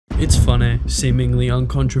ItsFunneh, seemingly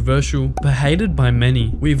uncontroversial, but hated by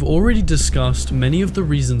many. We've already discussed many of the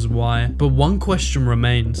reasons why, but one question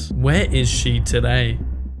remains: where is she today?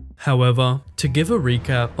 However, to give a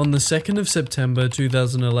recap, on the 2nd of September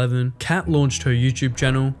 2011, Kat launched her YouTube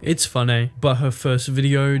channel, ItsFunneh, but her first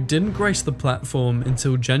video didn't grace the platform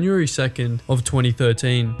until January 2nd of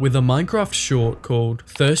 2013 with a Minecraft short called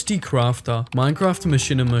Thirsty Crafter, Minecraft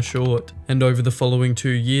Machinima Short. And over the following 2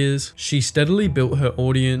 years, she steadily built her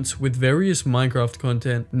audience with various Minecraft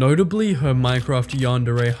content, notably her Minecraft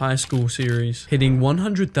Yandere High School series, hitting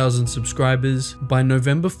 100,000 subscribers by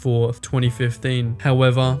November 4th, 2015.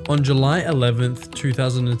 However, on July 11th,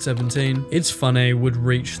 2017, ItsFunneh would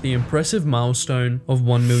reach the impressive milestone of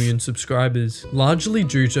 1 million subscribers, largely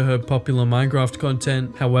due to her popular Minecraft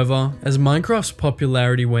content. However, as Minecraft's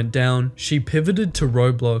popularity went down, she pivoted to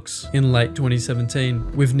Roblox in late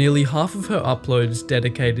 2017, with nearly half of her uploads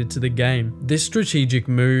dedicated to the game. This strategic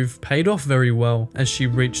move paid off very well, as she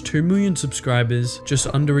reached 2 million subscribers just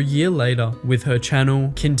under a year later, with her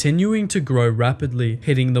channel continuing to grow rapidly,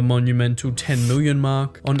 hitting the monumental 10 million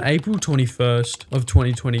mark on April 21st of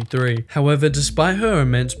 2023. However, despite her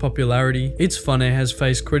immense popularity, ItsFunneh has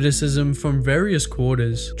faced criticism from various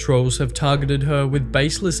quarters. Trolls have targeted her with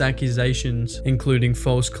baseless accusations, including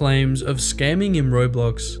false claims of scamming in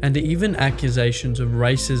Roblox, and even accusations of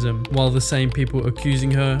racism, while the same people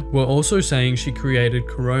accusing her were also saying she created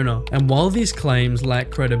Corona. And while these claims lack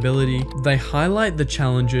credibility, they highlight the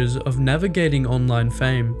challenges of navigating online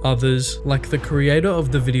fame. Others, like the creator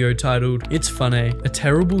of the video titled ItsFunneh, a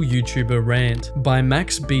terrible YouTuber rant by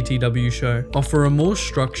Max BTW Show, offer a more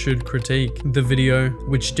structured critique. The video,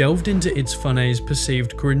 which delved into ItsFunneh's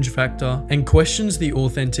perceived cringe factor and questions the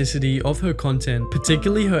authenticity of her content,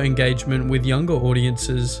 particularly her engagement with younger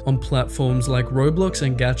audiences on platforms like Roblox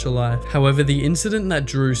and Gacha Life. However, the incident that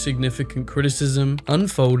drew significant criticism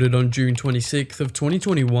unfolded on June 26th of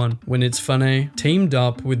 2021 when ItsFunneh teamed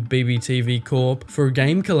up with BBTV Corp for a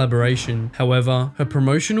game collaboration. However, her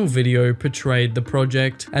promotional video portrayed the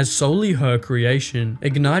project as solely her creation,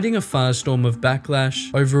 igniting a firestorm of backlash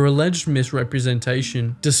over alleged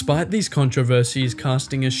misrepresentation, despite these controversies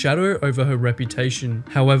casting a shadow over her reputation.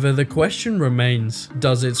 However, the question remains: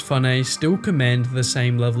 does ItsFunneh still command the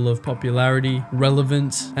same level of popularity,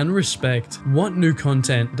 relevance, and respect? What new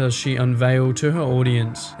content does she unveil to her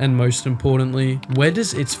audience? And most importantly, where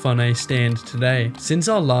does ItsFunneh stand today? Since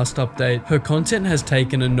our last update, her content has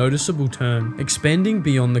taken a noticeable turn, expanding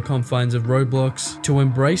beyond the confines of Roblox to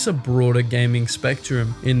embrace a broader gaming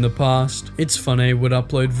spectrum. In the past, ItsFunneh would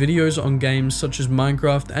upload videos on games such as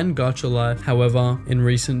Minecraft and Gacha Life. However, in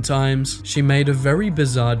recent times, she made a very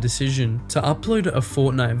bizarre decision to upload a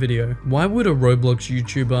Fortnite video. Why would a Roblox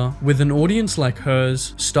YouTuber with an audience like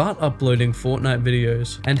hers start uploading Fortnite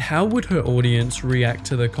videos? And how would her audience react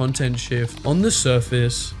to the content shift? On the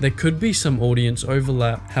surface, there could be some audience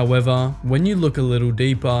overlap. However, when you look a little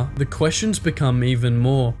deeper, the questions become even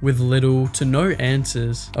more, with little to no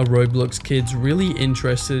answers. Are Roblox kids really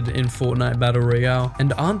interested in Fortnite Battle Royale?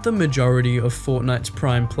 And aren't the majority of Fortnite's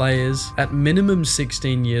prime players at minimum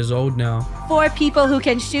 16 years old now? For people who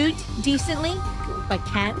can shoot decently, but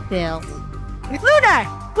can't build.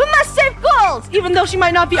 Luna, we must save goals, even though she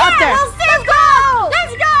might not be up there. We'll save goals!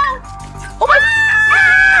 Let's go! Oh my...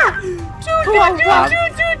 Shoot!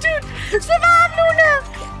 Survive, Luna!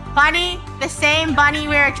 Bunny, the same bunny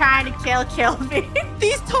we were trying to kill killed me.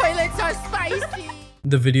 These toilets are spicy.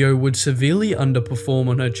 The video would severely underperform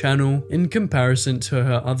on her channel in comparison to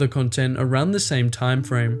her other content around the same time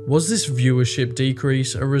frame. Was this viewership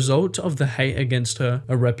decrease a result of the hate against her,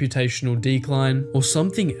 a reputational decline, or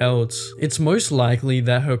something else? It's most likely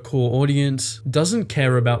that her core audience doesn't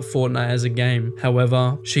care about Fortnite as a game.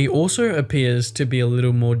 However, she also appears to be a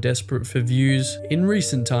little more desperate for views in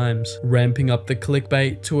recent times, ramping up the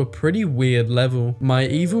clickbait to a pretty weird level. My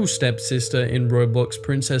evil stepsister in Roblox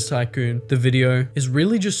Princess Tycoon. The video is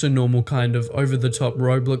really just a normal kind of over-the-top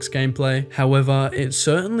Roblox gameplay. However, it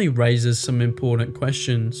certainly raises some important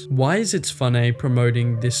questions. Why is ItsFunneh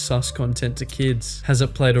promoting this sus content to kids? Has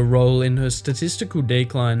it played a role in her statistical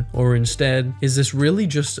decline? Or instead, is this really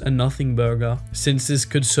just a nothing burger? Since this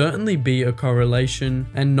could certainly be a correlation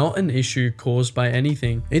and not an issue caused by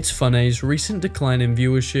anything. ItsFunneh's recent decline in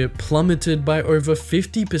viewership plummeted by over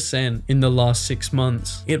 50% in the last 6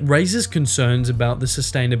 months. It raises concerns about the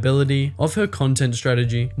sustainability of her content strategy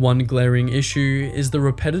strategy. One glaring issue is the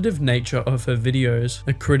repetitive nature of her videos,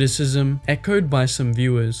 a criticism echoed by some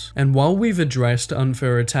viewers. And while we've addressed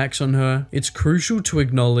unfair attacks on her, it's crucial to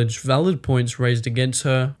acknowledge valid points raised against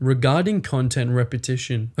her regarding content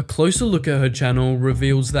repetition. A closer look at her channel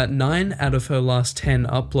reveals that 9 out of her last 10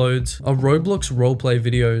 uploads are Roblox roleplay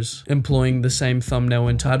videos, employing the same thumbnail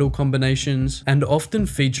and title combinations, and often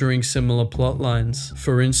featuring similar plot lines.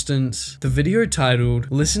 For instance, the video titled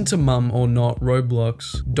 "Listen to Mum or Not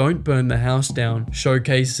Roblox, Don't Burn the House Down"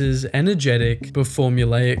 showcases energetic but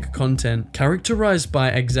formulaic content, characterized by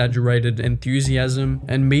exaggerated enthusiasm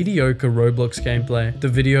and mediocre Roblox gameplay. The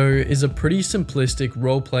video is a pretty simplistic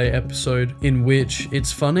roleplay episode in which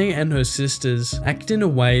ItsFunneh and her sisters act in a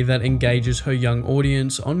way that engages her young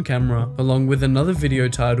audience on camera, along with another video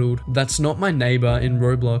titled "That's Not My Neighbor in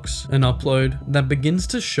Roblox," an upload that begins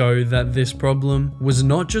to show that this problem was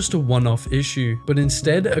not just a one-off issue, but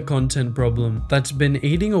instead a content problem that's been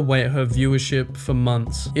eating away at her viewership for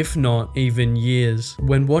months, if not even years.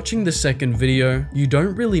 When watching the second video, you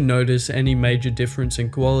don't really notice any major difference in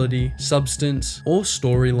quality, substance, or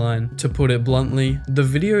storyline. To put it bluntly, the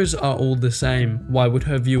videos are all the same. Why would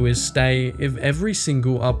her viewers stay if every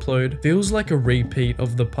single upload feels like a repeat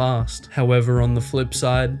of the past? However, on the flip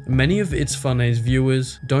side, many of ItsFunneh's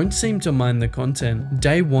viewers don't seem to mind the content.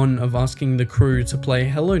 Day one of asking the crew to play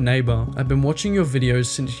Hello Neighbor, "I've been watching your videos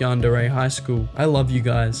since Yandere High School. I love you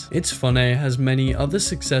guys." ItsFunneh has many other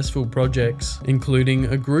successful projects, including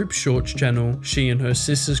a group shorts channel she and her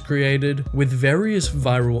sisters created with various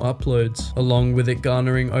viral uploads, along with it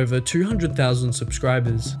garnering over 200,000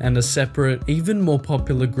 subscribers, and a separate, even more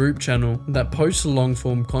popular group channel that posts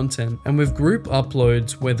long-form content, and with group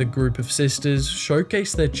uploads where the group of sisters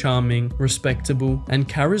showcase their charming, respectable, and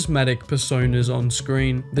charismatic personas on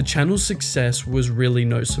screen. The channel's success was really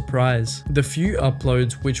no surprise. The few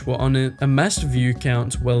uploads which were on it amassed view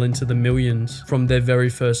counts well into the millions, from their very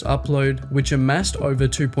first upload, which amassed over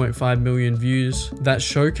 2.5 million views, that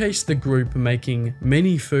showcased the group making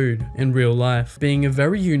mini food in real life, being a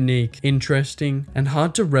very unique, interesting, and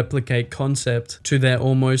hard to replicate concept, to their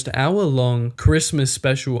almost hour-long Christmas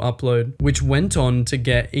special upload, which went on to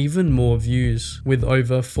get even more views, with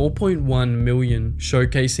over 4.1 million,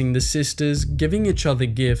 showcasing the sisters giving each other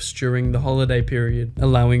gifts during the holiday period,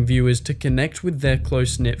 allowing viewers to connect with their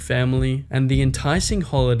close-knit family and the enticing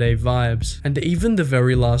holiday vibes. And even the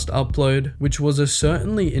very last upload, which was a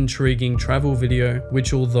certainly intriguing travel video,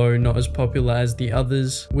 which although not as popular as the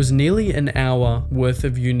others, was nearly an hour worth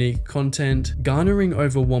of unique content, garnering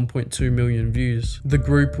over 1.2 million views. The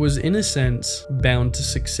group was in a sense bound to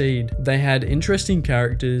succeed. They had interesting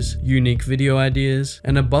characters, unique video ideas,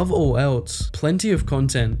 and above all else, plenty of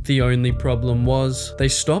content. The only problem was they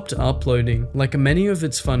stopped uploading. Like many of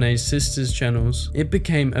ItsFunneh's sisters channels, it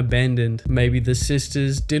became abandoned. Maybe the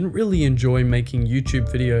sisters didn't really enjoy making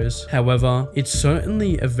YouTube videos. However, it's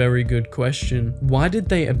certainly a very good question. Why did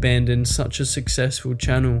they abandon such a successful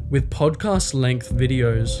channel with podcast length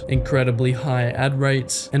videos, incredibly high ad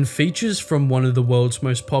rates, and features from one of the world's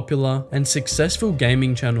most popular and successful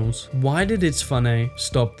gaming channels? Why did ItsFunneh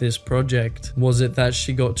stop this project? Was it that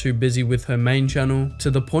she got too busy with her main channel to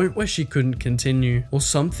the point where she couldn't continue, or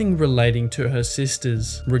something relating to her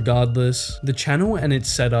sisters? Regardless, the channel and its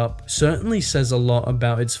setup certainly says a lot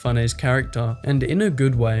about ItsFunneh's character, and in a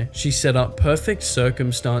good way. She set up perfect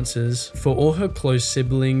circumstances for all her close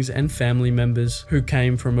siblings and family members who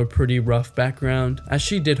came from a pretty rough background, as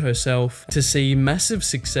she did herself, to see massive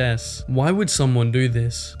success. Why would someone do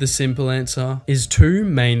this? The simple answer is two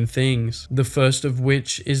main things, the first of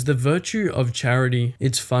which is the virtue of charity.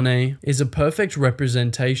 ItsFunneh is a perfect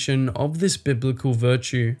representation of this biblical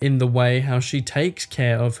virtue in the way how she takes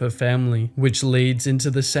care of her family, which leads into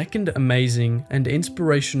the second amazing and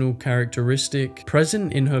inspirational characteristic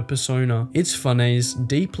present in her persona, ItsFunneh's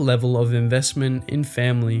deep level of investment in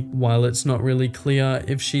family. While it's not really clear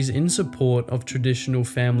if she's in support of traditional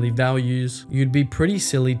family values, you'd be pretty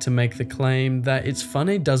silly to make the claim that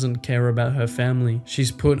ItsFunneh doesn't care about her family.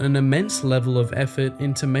 She's put an immense level of effort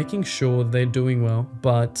into making sure they're doing well,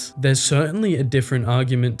 but there's certainly a different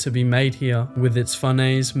argument to be made here. With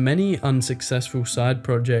ItsFunneh's many unsuccessful side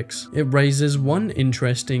projects, it raises one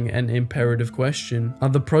interesting and imperative question. Are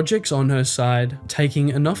the projects on her side taking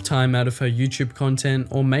enough time out of her YouTube content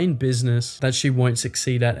or main business that she won't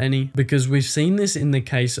succeed at any? Because we've seen this in the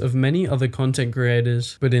case of many other content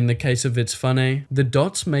creators, but in the case of ItsFunneh, the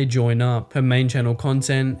dots may join up. Her main channel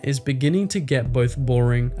content is beginning to get both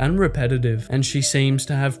boring and repetitive, and she seems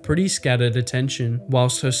to have pretty scattered attention.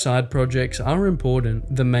 Whilst her side projects are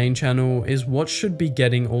important, the main channel is what should be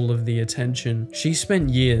getting all of the attention. She spent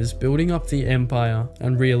years building up the empire,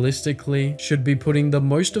 and realistically, realistically should be putting the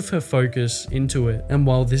most of her focus into it. And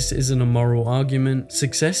while this isn't a moral argument,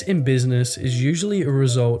 success in business is usually a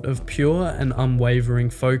result of pure and unwavering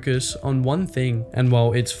focus on one thing. And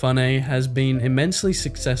while ItsFunneh has been immensely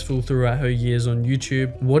successful throughout her years on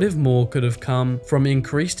YouTube, what if more could have come from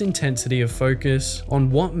increased intensity of focus on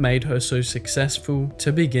what made her so successful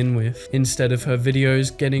to begin with? Instead of her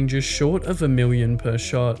videos getting just short of 1 million per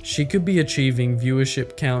shot, she could be achieving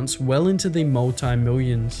viewership counts well into the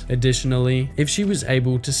multi-millions. Additionally, if she was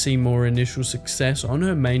able to see more initial success on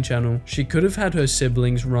her main channel, she could have had her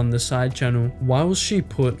siblings run the side channel while she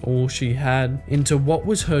put all she had into what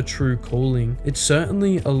was her true calling. It's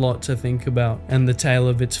certainly a lot to think about, and the tale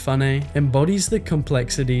of ItsFunneh embodies the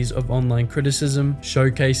complexities of online criticism,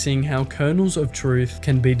 showcasing how kernels of truth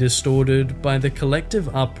can be distorted by the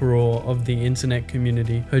collective uproar of the internet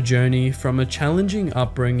community. Her journey from a challenging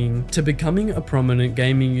upbringing to becoming a prominent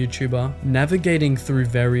gaming YouTuber, navigating through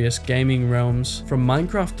various gaming realms from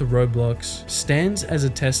Minecraft to Roblox, stands as a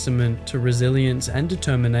testament to resilience and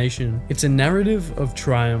determination. It's a narrative of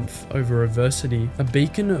triumph over adversity, a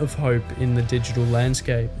beacon of hope in the digital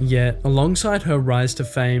landscape. Yet, alongside her rise to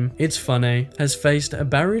fame, ItsFunneh has faced a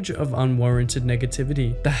barrage of unwarranted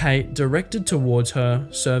negativity. The hate directed towards her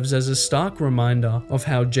serves as a stark reminder of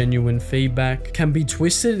how genuine feedback can be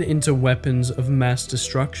twisted into weapons of mass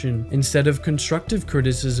destruction. Instead of constructive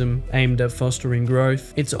criticism aimed at fostering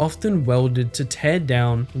growth, it's often welded to tear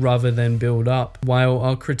down rather than build up. While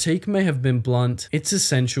our critique may have been blunt, it's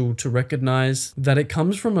essential to recognize that it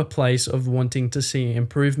comes from a place of wanting to see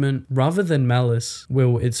improvement rather than malice.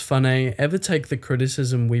 Will ItsFunneh ever take the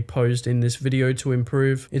criticism we posed in this video to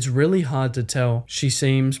improve? It's really hard to tell. She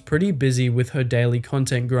seems pretty busy with her daily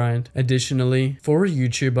content grind. Additionally, for a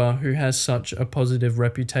YouTuber who has such a positive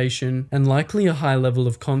reputation and likely a high level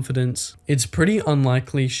of confidence, it's pretty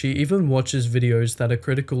unlikely she even watches videos that are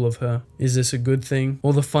critical of her. Is this a good thing,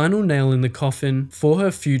 or the final nail in the coffin for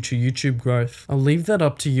her future YouTube growth? I'll leave that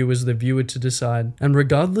up to you as the viewer to decide. And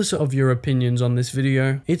regardless of your opinions on this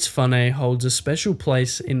video, ItsFunneh holds a special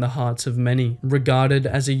place in the hearts of many, regarded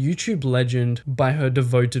as a YouTube legend by her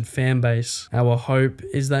devoted fanbase. Our hope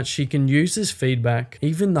is that she can use this feedback,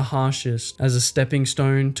 even the harshest, as a stepping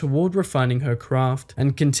stone toward refining her craft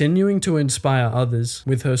and continuing to inspire others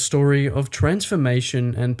with her story of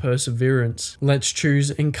transformation and perseverance. Let's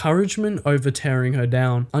choose encouragement over tearing her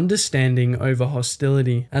down, understanding over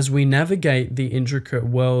hostility, as we navigate the intricate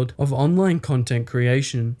world of online content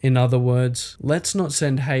creation. In other words, let's not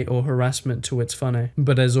send hate or harassment to ItsFunneh.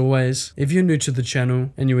 But as always, if you're new to the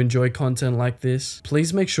channel and you enjoy content like this,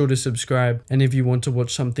 please make sure to subscribe, and if you want to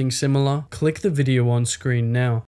watch something similar, click the video on screen now.